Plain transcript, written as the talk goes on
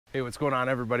Hey, what's going on,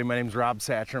 everybody? My name is Rob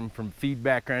Satcham from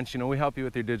Feedbackwrench. We help you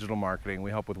with your digital marketing. We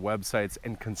help with websites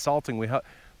and consulting.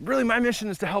 Really, my mission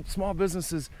is to help small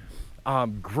businesses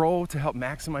grow, to help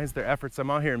maximize their efforts.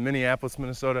 I'm out here in Minneapolis,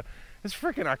 Minnesota. It's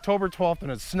freaking October 12th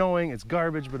and it's snowing. It's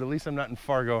garbage, but at least I'm not in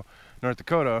Fargo, North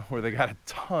Dakota, where they got a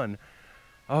ton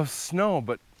of snow.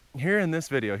 But here in this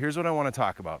video, here's what I want to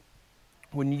talk about.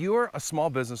 When you're a small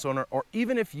business owner, or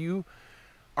even if you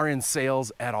are in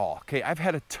sales at all, okay? I've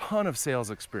had a ton of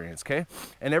sales experience, okay?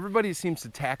 And everybody seems to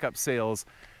tack up sales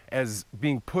as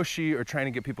being pushy or trying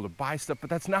to get people to buy stuff, but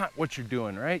that's not what you're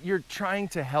doing, right? You're trying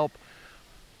to help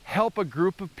a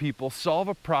group of people solve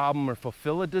a problem or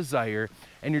fulfill a desire,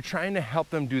 and you're trying to help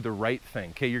them do the right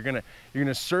thing, okay? You're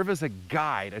gonna serve as a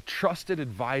guide, a trusted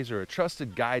advisor, a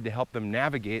trusted guide to help them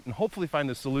navigate and hopefully find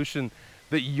the solution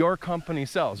that your company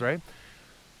sells, right?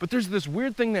 But there's this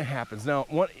weird thing that happens. Now,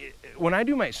 when I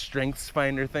do my strengths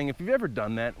finder thing, if you've ever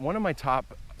done that, one of my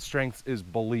top strengths is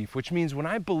belief, which means when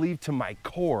I believe to my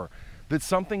core that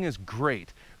something is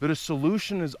great, that a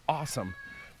solution is awesome,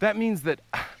 that means that,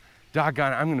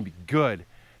 doggone it, I'm gonna be good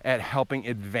at helping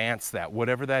advance that,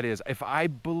 whatever that is. If I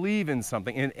believe in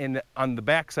something, and on the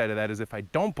backside of that is if I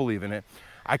don't believe in it,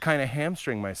 I kind of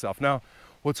hamstring myself. Now,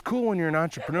 what's cool when you're an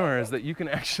entrepreneur is that you can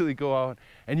actually go out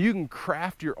and you can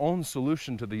craft your own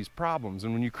solution to these problems.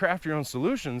 And when you craft your own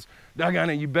solutions,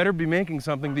 doggone it, you better be making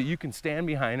something that you can stand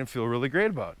behind and feel really great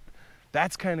about.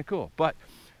 That's kind of cool. But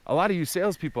a lot of you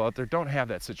salespeople out there don't have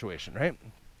that situation, right?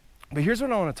 But here's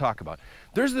what I want to talk about.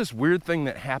 There's this weird thing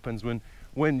that happens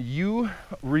when you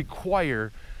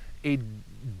require a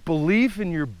belief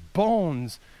in your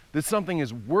bones that something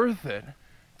is worth it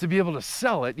to be able to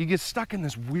sell it. You get stuck in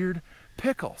this weird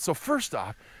pickle. So first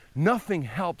off, nothing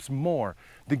helps more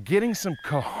than getting some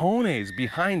cojones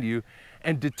behind you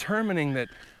and determining that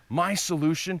my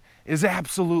solution is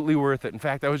absolutely worth it. In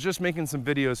fact, I was just making some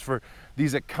videos for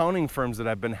these accounting firms that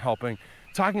I've been helping,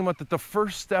 talking about that the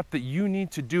first step that you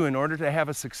need to do in order to have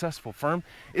a successful firm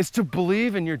is to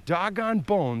believe in your doggone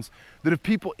bones that if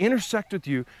people intersect with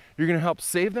you, you're gonna help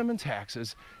save them in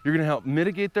taxes, you're gonna help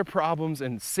mitigate their problems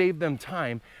and save them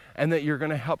time, and that you're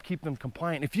gonna help keep them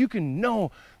compliant. If you can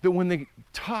know that when they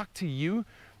talk to you,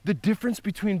 the difference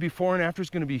between before and after is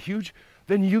gonna be huge,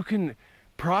 then you can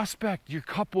prospect, your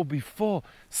cup will be full,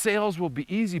 sales will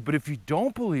be easy. But if you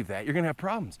don't believe that, you're gonna have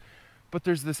problems. But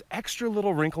there's this extra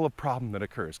little wrinkle of problem that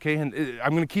occurs, okay? And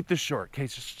I'm gonna keep this short, okay?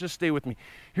 Just stay with me.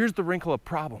 Here's the wrinkle of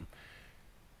problem.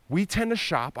 We tend to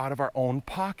shop out of our own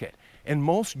pocket, and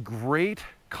most great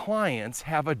clients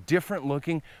have a different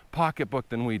looking pocketbook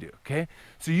than we do, okay?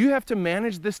 So you have to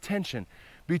manage this tension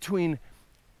between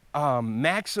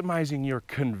maximizing your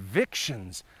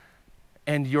convictions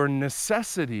and your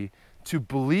necessity to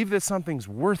believe that something's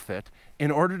worth it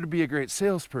in order to be a great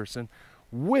salesperson,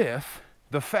 with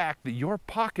the fact that your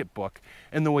pocketbook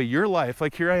and the way your life,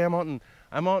 like here I'm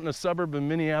out in a suburb of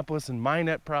Minneapolis, and my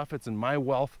net profits and my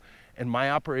wealth and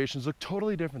my operations look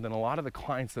totally different than a lot of the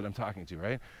clients that I'm talking to,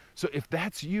 right? So if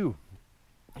that's you,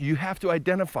 you have to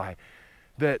identify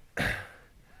that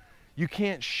you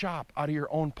can't shop out of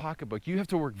your own pocketbook. You have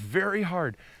to work very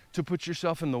hard to put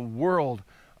yourself in the world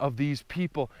of these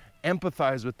people,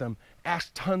 empathize with them,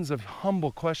 ask tons of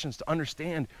humble questions to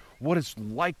understand what it's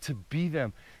like to be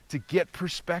them, to get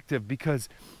perspective, because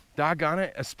doggone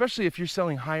it, especially if you're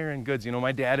selling higher end goods.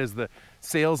 My dad is the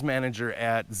sales manager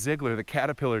at Ziegler, the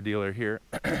Caterpillar dealer here,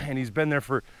 and he's been there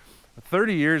for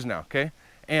 30 years now, okay?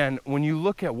 And when you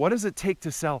look at what does it take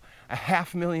to sell a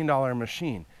 $500,000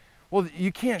 machine, well,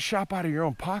 you can't shop out of your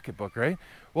own pocketbook, right?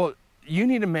 Well, you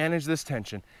need to manage this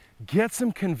tension. Get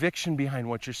some conviction behind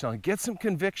what you're selling. Get some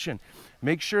conviction.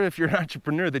 Make sure if you're an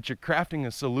entrepreneur that you're crafting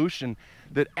a solution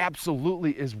that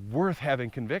absolutely is worth having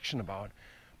conviction about.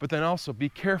 But then also be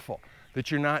careful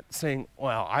that you're not saying,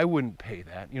 well, I wouldn't pay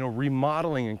that.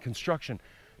 Remodeling and construction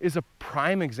is a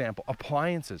prime example.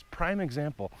 Appliances, prime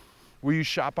example, where you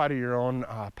shop out of your own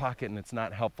pocket and it's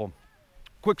not helpful.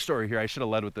 Quick story here, I should have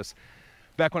led with this.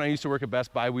 Back when I used to work at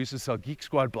Best Buy, we used to sell Geek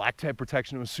Squad black tie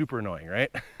protection. It was super annoying,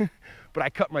 right? But I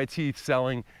cut my teeth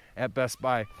selling at Best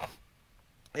Buy.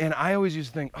 And I always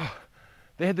used to think, oh,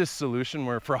 they had this solution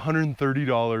where for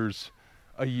 $130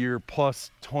 a year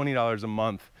plus $20 a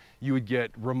month, you would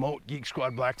get remote Geek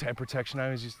Squad black tie protection. I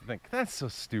always used to think, that's so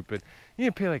stupid.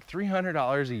 You pay like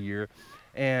 $300 a year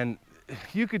and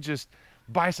you could just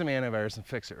buy some antivirus and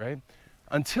fix it, right?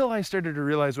 Until I started to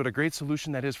realize what a great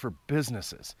solution that is for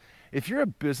businesses. If you're a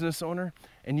business owner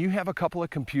and you have a couple of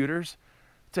computers,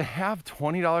 to have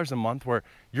 $20 a month where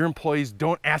your employees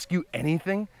don't ask you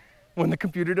anything when the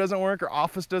computer doesn't work, or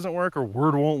Office doesn't work, or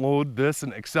Word won't load this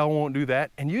and Excel won't do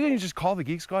that, and you can just call the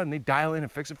Geek Squad and they dial in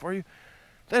and fix it for you,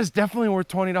 that is definitely worth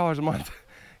 $20 a month,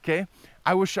 okay?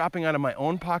 I was shopping out of my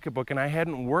own pocketbook and I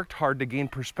hadn't worked hard to gain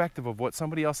perspective of what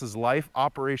somebody else's life,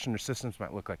 operation, or systems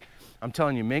might look like. I'm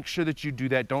telling you, make sure that you do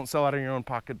that. Don't sell out of your own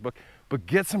pocketbook, but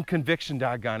get some conviction,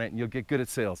 doggone it, and you'll get good at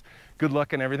sales. Good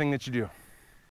luck in everything that you do.